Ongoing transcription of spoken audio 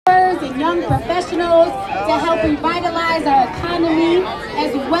and young professionals to help revitalize our economy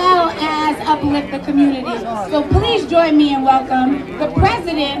as well as uplift the community. So please join me in welcome the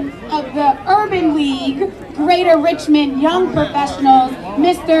president of the Urban League, Greater Richmond Young Professionals,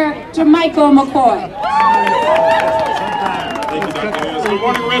 Mr. Jermichael McCoy. Thank you, Dr. Harris. Good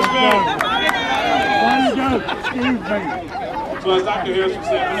morning, Richmond. So as Dr. Harris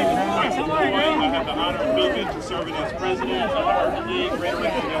said, my name is Jermichael McCoy. I have the honor and privilege of serving as president of the Urban League, Greater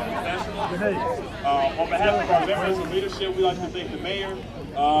Richmond Young Professionals. On behalf of our members and leadership, we'd like to thank the mayor,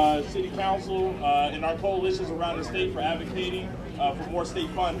 city council, and our coalitions around the state for advocating for more state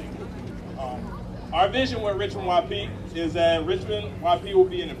funding. Our vision with Richmond YP is that Richmond YP will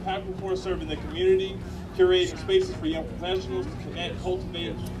be an impactful force serving the community, curating spaces for young professionals to connect,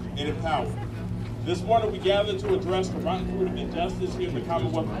 cultivate, and empower. This morning we gathered to address the rotten fruit of injustice here in the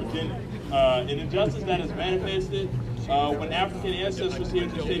Commonwealth of Virginia. An injustice that is manifested when African ancestors here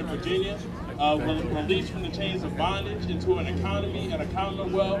in the state of Virginia were released from the chains of bondage into an economy and a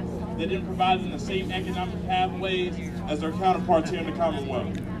commonwealth that didn't provide them the same economic pathways as their counterparts here in the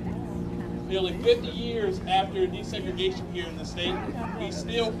Commonwealth. Nearly 50 years after desegregation here in the state, we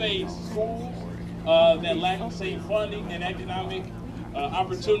still face schools that lack the same funding and economic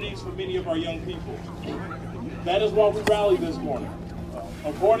opportunities for many of our young people. That is why we rallied this morning.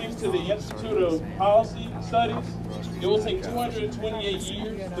 According to the Institute of Policy Studies, it will take 228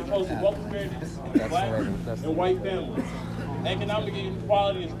 years to close the wealth disparities in black and white families. Economic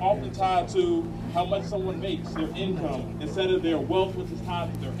inequality is often tied to how much someone makes, their income, instead of their wealth, which is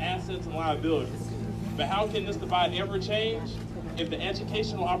tied to their assets and liabilities. But how can this divide ever change if the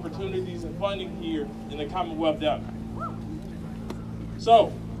educational opportunities and funding here in the Commonwealth don't?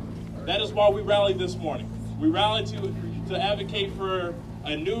 So, that is why we rallied this morning. We rallied to advocate for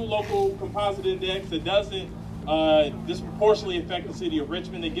a new local composite index that doesn't disproportionately affect the city of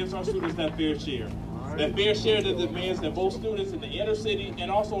Richmond, that gives our students that fair share. That fair share that demands that both students in the inner city and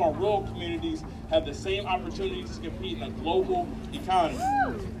also our rural communities have the same opportunities to compete in a global economy.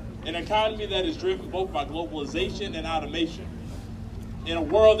 An economy that is driven both by globalization and automation. In a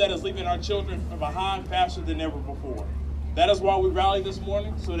world that is leaving our children behind faster than ever before. That is why we rallied this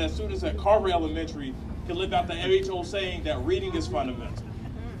morning, so that students at Carver Elementary can live out the age-old saying that reading is fundamental.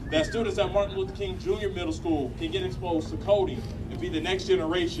 That students at Martin Luther King Jr. Middle School can get exposed to coding and be the next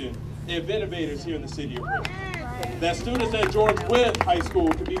generation of innovators here in the city of Richmond. That students at George Wythe High School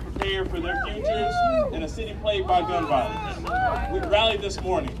can be prepared for their futures in a city plagued by gun violence. We rallied this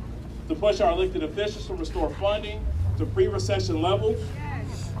morning to push our elected officials to restore funding to pre-recession levels,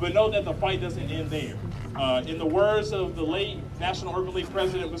 but know that the fight doesn't end there. In the words of the late National Urban League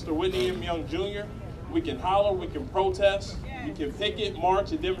president, Mr. Whitney M. Young Jr., we can holler, we can protest, we can picket,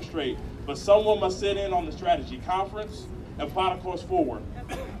 march, and demonstrate, but someone must sit in on the strategy conference and plot a course forward.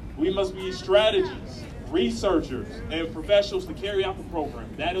 We must be strategists, researchers, and professionals to carry out the program.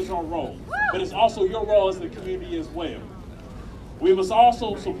 That is our role. But it's also your role as the community as well. We must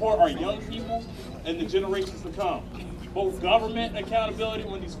also support our young people and the generations to come. Both government accountability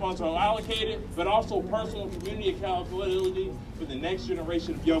when these funds are allocated, but also personal community accountability for the next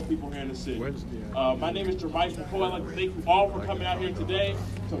generation of young people here in the city. My name is Jermichael McCoy. I'd like to thank you all for coming out here today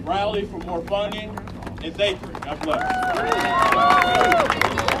to rally for more funding, and thank you. God bless.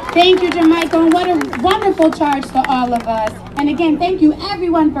 Thank you, Jermichael. What a wonderful charge to all of us. And again, thank you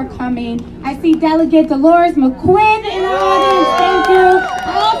everyone for coming. I see Delegate Dolores McQuinn in the audience. Thank you.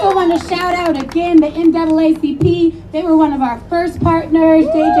 I also want to shout out again the NAACP. They were one of our first partners,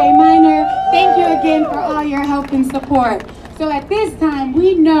 JJ Minor. Thank you again for all your help and support. So at this time,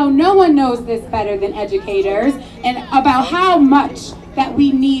 we know no one knows this better than educators and about how much that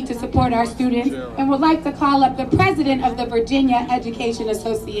we need to support our students, and would like to call up the president of the Virginia Education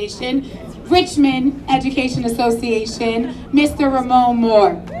Association, Richmond Education Association, Mr. Ramon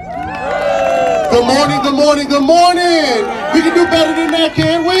Moore. Good morning, good morning, good morning. We can do better than that,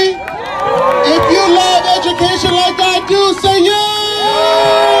 can't we? If you love education like I do, say yay!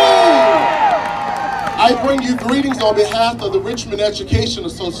 I bring you greetings on behalf of the Richmond Education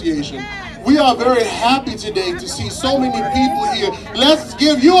Association. We are very happy today to see so many people here. Let's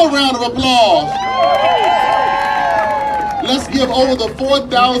give you a round of applause. Let's give over the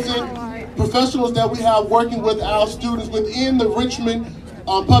 4,000 professionals that we have working with our students within the Richmond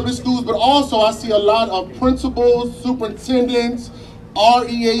public schools, but also I see a lot of principals, superintendents,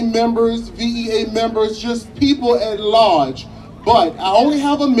 REA members, VEA members, just people at large. But I only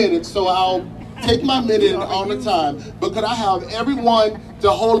have a minute, so I'll take my minute on the time. But could I have everyone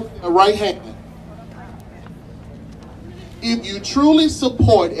to hold their right hand? If you truly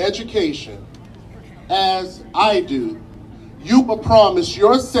support education, as I do, you will promise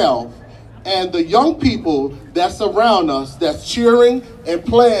yourself and the young people that surround us, that's cheering and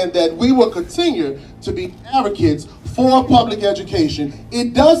playing, that we will continue to be advocates for public education.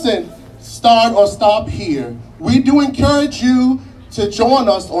 It doesn't start or stop here. We do encourage you to join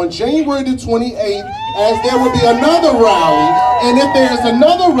us on January the 28th, as there will be another rally. And if there's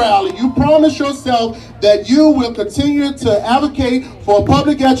another rally, you promise yourself that you will continue to advocate for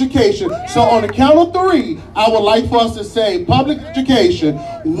public education. So on the count of 3, I would like for us to say public education.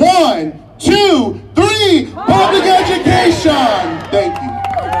 1, 2, 3, public education. Thank you.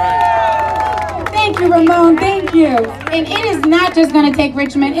 Thank you, Ramon. Thank you. And it is not just going to take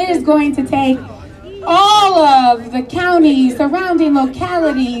Richmond. It is going to take all of the counties, surrounding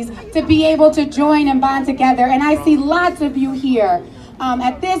localities, to be able to join and bond together. And I see lots of you here.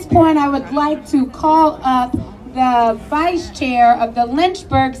 At this point, I would like to call up the Vice Chair of the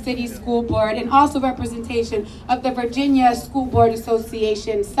Lynchburg City School Board and also representation of the Virginia School Board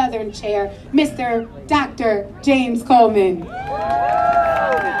Association Southern Chair, Mr. Dr. James Coleman.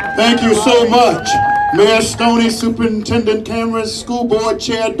 Thank you so much, Mayor Stoney, Superintendent Cameron, School Board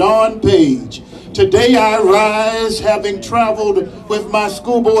Chair Dawn Page. Today I rise having traveled with my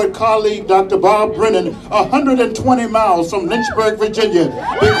school board colleague, Dr. Bob Brennan, 120 miles from Lynchburg, Virginia,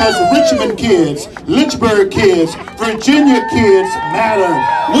 because Richmond kids, Lynchburg kids, Virginia kids matter.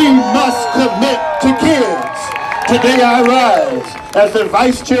 We must commit to kids. Today I rise as the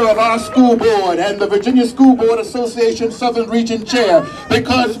Vice Chair of our school board and the Virginia School Board Association Southern Region Chair,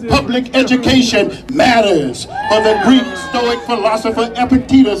 because public education matters. For the Greek Stoic philosopher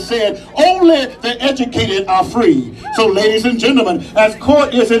Epictetus said, only the educated are free. So ladies and gentlemen, as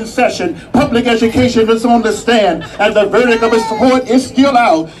court is in session, public education is on the stand, and the verdict of its court is still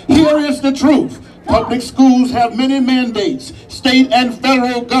out. Here is the truth. Public schools have many mandates. State and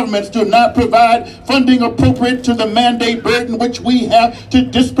federal governments do not provide funding appropriate to the mandate burden which we have to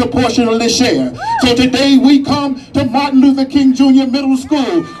disproportionately share. So today we come to Martin Luther King Jr. Middle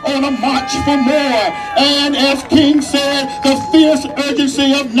School on a march for more. And as King said, the fierce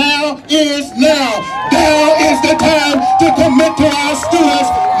urgency of now is now. Now is the time to commit to our students.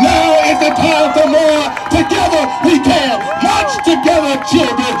 Now is the time for more. Together we can march together,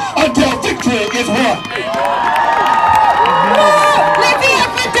 children, until victory is won. Let's hear it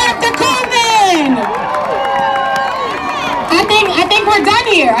for Dr. Coleman. I think we're done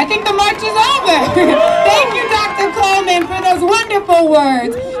here. I think the march is over. Thank you, Dr. Coleman, for those wonderful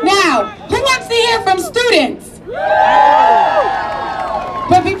words. Now, who wants to hear from students?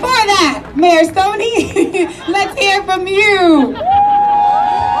 But before that, Mayor Stoney, let's hear from you.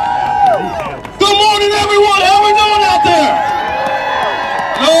 Good morning, everyone. How we doing out there?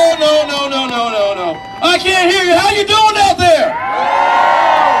 No. I can't hear you. How you doing out there?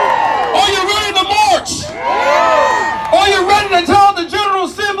 Are you ready to march? Are you ready to tell the General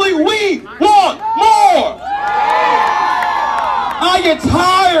Assembly we want more? Are you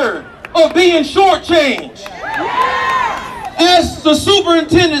tired of being shortchanged? As the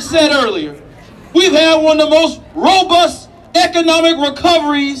superintendent said earlier, we've had one of the most robust economic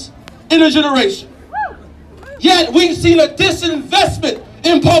recoveries in a generation. Yet we've seen a disinvestment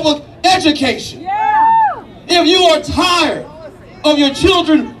in public education. If you are tired of your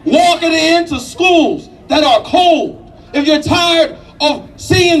children walking into schools that are cold, if you're tired of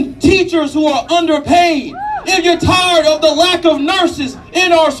seeing teachers who are underpaid, if you're tired of the lack of nurses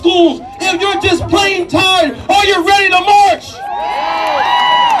in our schools, if you're just plain tired, are you ready to march?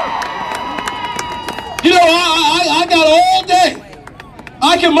 You know, I got all day.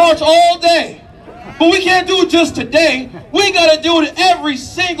 I can march all day. But we can't do it just today. We got to do it every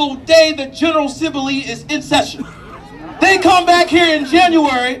single day the General Assembly is in session. They come back here in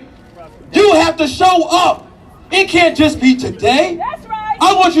January. You have to show up. It can't just be today. That's right.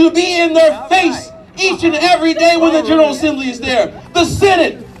 I want you to be in their face each and every day when the General Assembly is there. The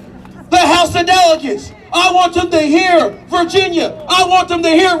Senate, the House of Delegates. I want them to hear Virginia. I want them to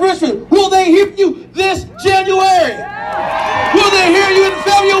hear Richmond. Will they hear you this January? Will they hear you in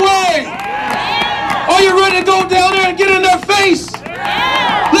February? Are you ready to go down there and get in their face?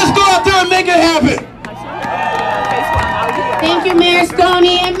 Let's go out there and make it happen. Thank you, Mayor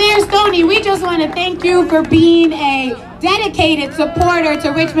Stoney. And Mayor Stoney, we just want to thank you for being a dedicated supporter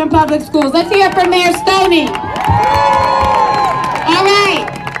to Richmond Public Schools. Let's hear it for Mayor Stoney. All right.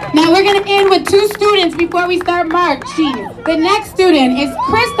 Now we're going to end with 2 students before we start marching. The next student is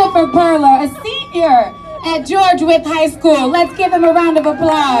Christopher Perler, a senior at George Wythe High School. Let's give him a round of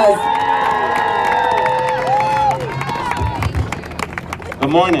applause. Good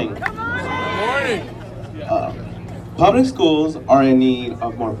morning. Public schools are in need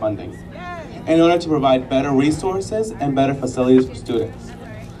of more funding in order to provide better resources and better facilities for students.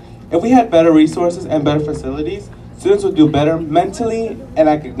 If we had better resources and better facilities, students would do better mentally and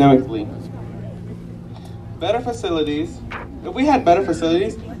academically. Better facilities. If we had better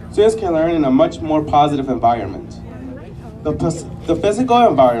facilities, students can learn in a much more positive environment. The physical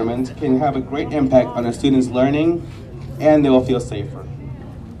environment can have a great impact on a student's learning, and they will feel safer.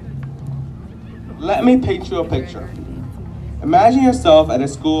 Let me paint you a picture. Imagine yourself at a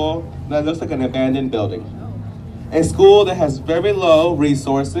school that looks like an abandoned building. A school that has very low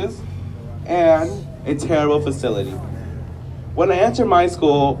resources and a terrible facility. When I enter my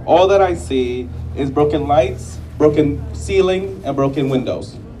school, all that I see is broken lights, broken ceiling, and broken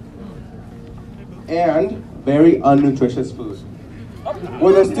windows. And very unnutritious food.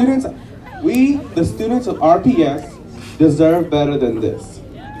 When the students of RPS deserve better than this.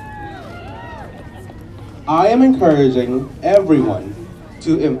 I am encouraging everyone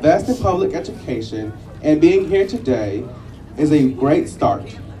to invest in public education, and being here today is a great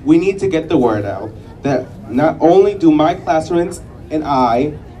start. We need to get the word out that not only do my classmates and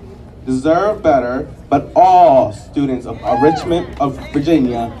I deserve better, but all students of Richmond, of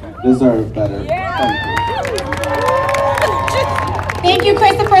Virginia, deserve better. Thank you. Thank you,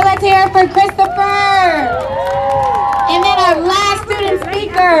 Christopher. Let's hear it for Christopher. And then our last student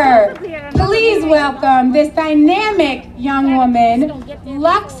speaker. Please welcome this dynamic young woman,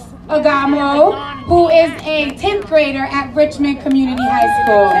 Lux Agamo, who is a 10th grader at Richmond Community High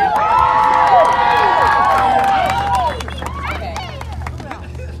School.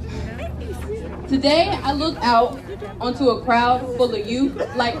 Today, I look out onto a crowd full of youth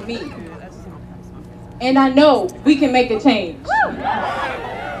like me. And I know we can make a change.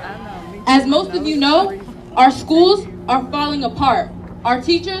 As most of you know, our schools are falling apart. Our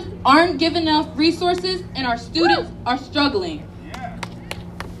teachers aren't given enough resources, and our students are struggling.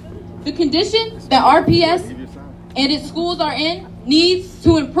 The condition that RPS and its schools are in needs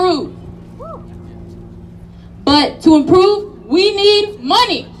to improve. But to improve, we need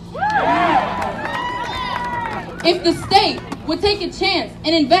money. If the state would take a chance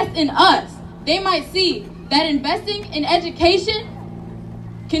and invest in us, they might see that investing in education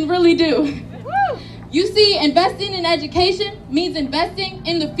can really do. You see, investing in education means investing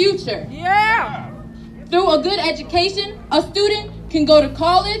in the future. Yeah. Through a good education, a student can go to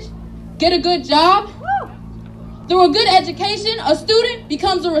college, get a good job. Through a good education, a student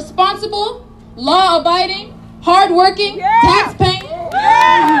becomes a responsible, law-abiding, hard-working, tax-paying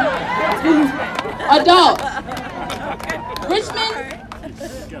adult. Richmond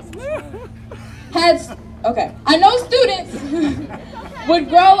I know students would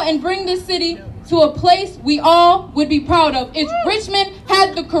grow and bring this city to a place we all would be proud of if Richmond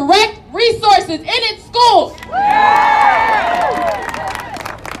had the correct resources in its schools.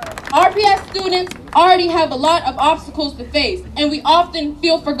 RPS students already have a lot of obstacles to face, and we often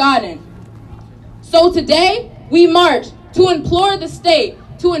feel forgotten. So today, we march to implore the state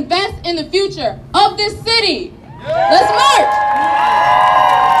to invest in the future of this city. Let's march!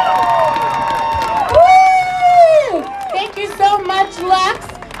 Woo! Thank you so much, Lux.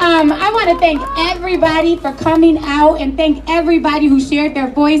 I want to thank everybody for coming out and thank everybody who shared their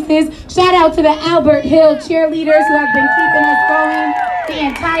voices. Shout out to the Albert Hill cheerleaders who have been keeping us going the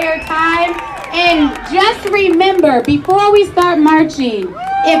entire time. And just remember, before we start marching,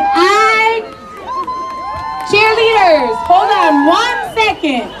 cheerleaders, hold on 1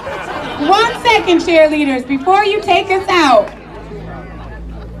 second. 1 second, cheerleaders, before you take us out.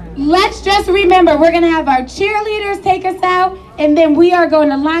 Let's just remember, we're going to have our cheerleaders take us out, and then we are going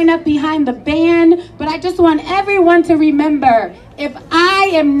to line up behind the band. But I just want everyone to remember, if I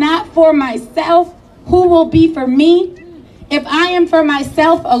am not for myself, who will be for me? If I am for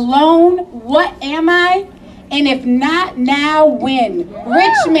myself alone, what am I? And if not now, when?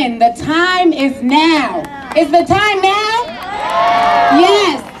 Richmond, the time is now. Is the time now?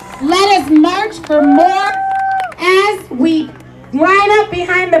 Yes. Let us march for more as we line up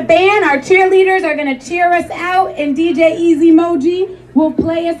behind the band. Our cheerleaders are going to cheer us out, and DJ Easy Moji will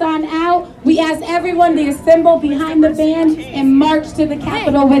play us on out. We ask everyone to assemble behind the band and march to the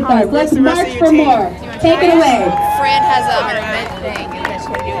Capitol with us. Let's march for more. Take it away. Fran has an event thing that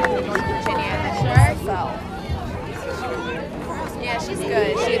she's doing in North Virginia this year, so yeah, she's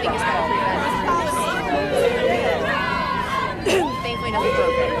good. She thinks it's going pretty good. Thankfully, nothing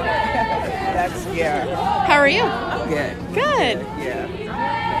broken. That's, yeah. How are you? Good. Good. Yeah.